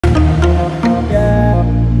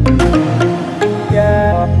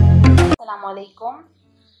वालेकुम।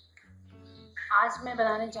 आज मैं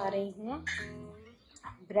बनाने जा रही हूँ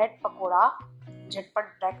ब्रेड पकोड़ा,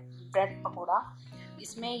 झटपट ब्रेड पकोड़ा।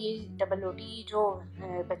 इसमें ये डबल रोटी जो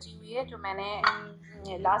बची हुई है, जो मैंने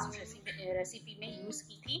लास्ट रेसिपी में यूज़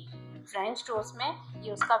की थी फ्रेंच टोस्ट में,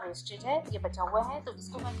 ये उसका वेस्टेज है, ये बचा हुआ है। तो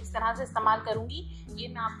इसको मैं किस तरह से इस्तेमाल करूँगी ये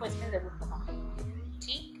मैं आपको इसमें ज़रूर बताऊँगी।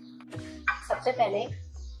 ठीक, सबसे पहले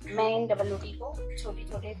मैं इन डबल रोटी को छोटे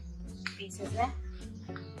छोटे पीसेस में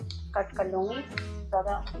कट कर लूँगी।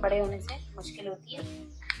 ज़्यादा बड़े होने से मुश्किल होती है।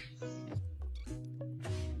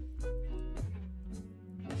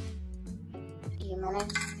 ये मैंने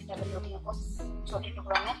डबल रोटियों को छोटे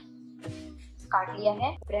टुकड़ों में काट लिया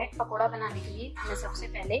है। ब्रेड पकोड़ा बनाने के लिए मैं सबसे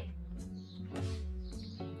पहले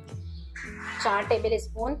 4 टेबल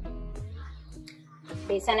स्पून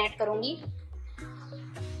बेसन ऐड करूँगी।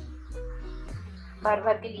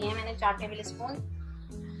 भर के लिए मैंने 4 table spoon.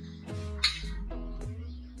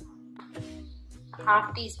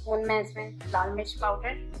 Half tea spoon मैं इसमें लाल मिर्च पाउडर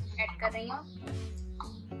ऐड कर रही हूँ।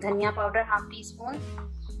 धनिया पाउडर हाफ टी स्पून,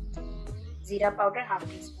 जीरा powder half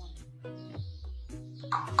tea spoon,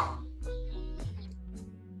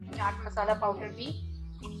 chaat masala powder भी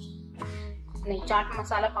नहीं, चाट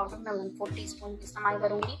मसाला पाउडर मैं 1/4 टी स्पून इस्तेमाल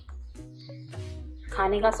करूंगी।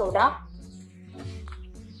 खाने का सोडा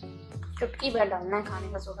चुटकी भर डालना है,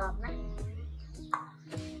 खाने का सोडा आपने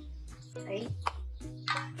सही।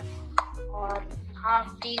 और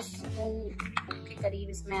हाफ टी स्पून के करीब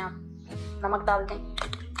इसमें आप नमक डाल दें।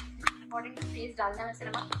 अकॉर्डिंग टू टेस्ट डालना है वैसे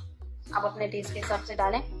नमक, आप अपने टेस्ट के हिसाब से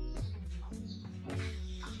डालें।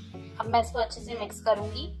 अब मैं इसको अच्छे से मिक्स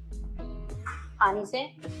करूंगी पानी से,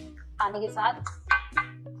 पानी के साथ।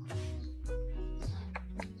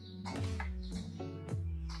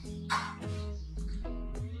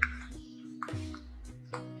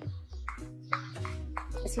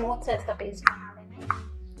 स्मूथ से इसका पेस्ट बना लेना है,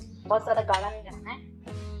 बहुत ज्यादा गाढ़ा नहीं रखना है।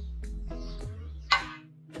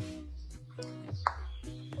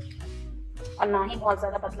 और ना ही बहुत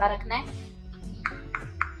ज्यादा पतला रखना है।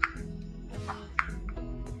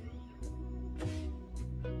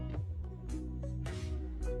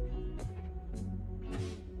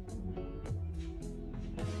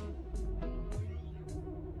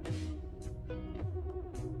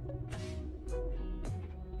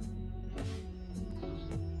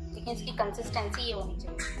 देखिए इसकी कंसिस्टेंसी ये होनी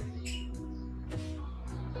चाहिए।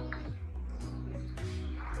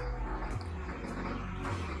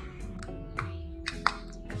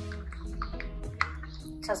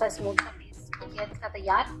 अच्छा सा स्मूथ सा पेस्ट हो गया इसका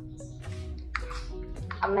तैयार।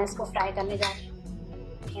 अब मैं इसको फ्राई करने जा रही हूँ।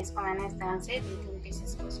 इसको मैंने इस तरह से 2-3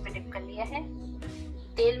 पीसेस को इस पर डिप कर लिया है।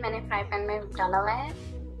 तेल मैंने फ्राई पैन में डाला हुआ है,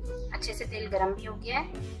 अच्छे से तेल गरम भी हो गया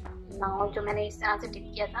है। नाउ जो मैंने इस तरह से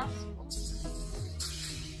डिप किया था उसको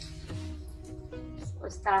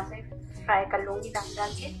इस तरह से फ्राई कर लूँगी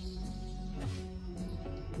डाल के।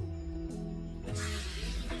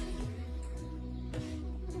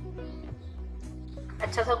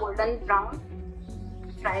 अच्छा सा गोल्डन ब्राउन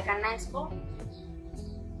फ्राई करना है इसको।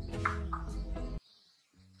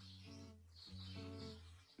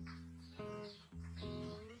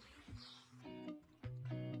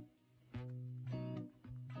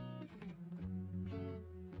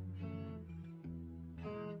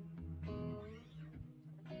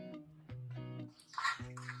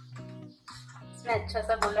 इसमें अच्छा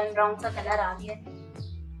सा गोल्डन ब्राउन सा कलर आ गया है।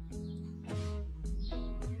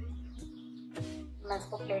 मैं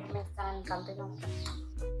इसको प्लेट में इस तरह निकाल देता हूँ।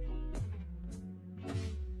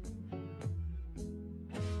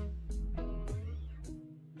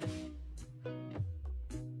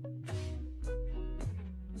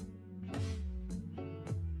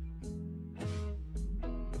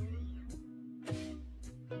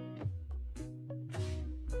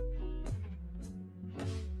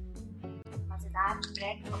 मजेदार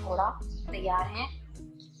ब्रेड पकोड़ा तैयार हैं।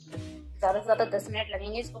 ज़्यादा से ज़्यादा 10 मिनट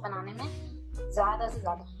लगेंगे इसको बनाने में, ज़्यादा से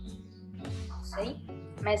ज़्यादा सही।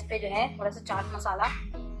 मैं इस पे जो है थोड़ा सा चाट मसाला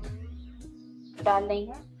डाल रही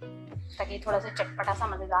हूँ ताकि थोड़ा सा चटपटा सा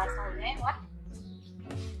मज़ेदार सा हो जाए और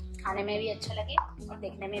खाने में भी अच्छा लगे और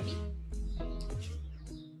देखने में भी।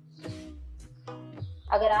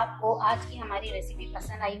 अगर आपको आज की हमारी रेसिपी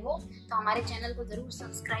पसंद आई हो तो हमारे चैनल को ज़रूर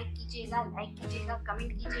सब्सक्राइब कीजिएगा, लाइक कीजिएगा,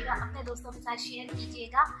 कमेंट कीजिएगा, अपने दोस्तों के साथ शेयर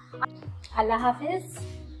कीजिएगा। अल्लाह हाफिज़।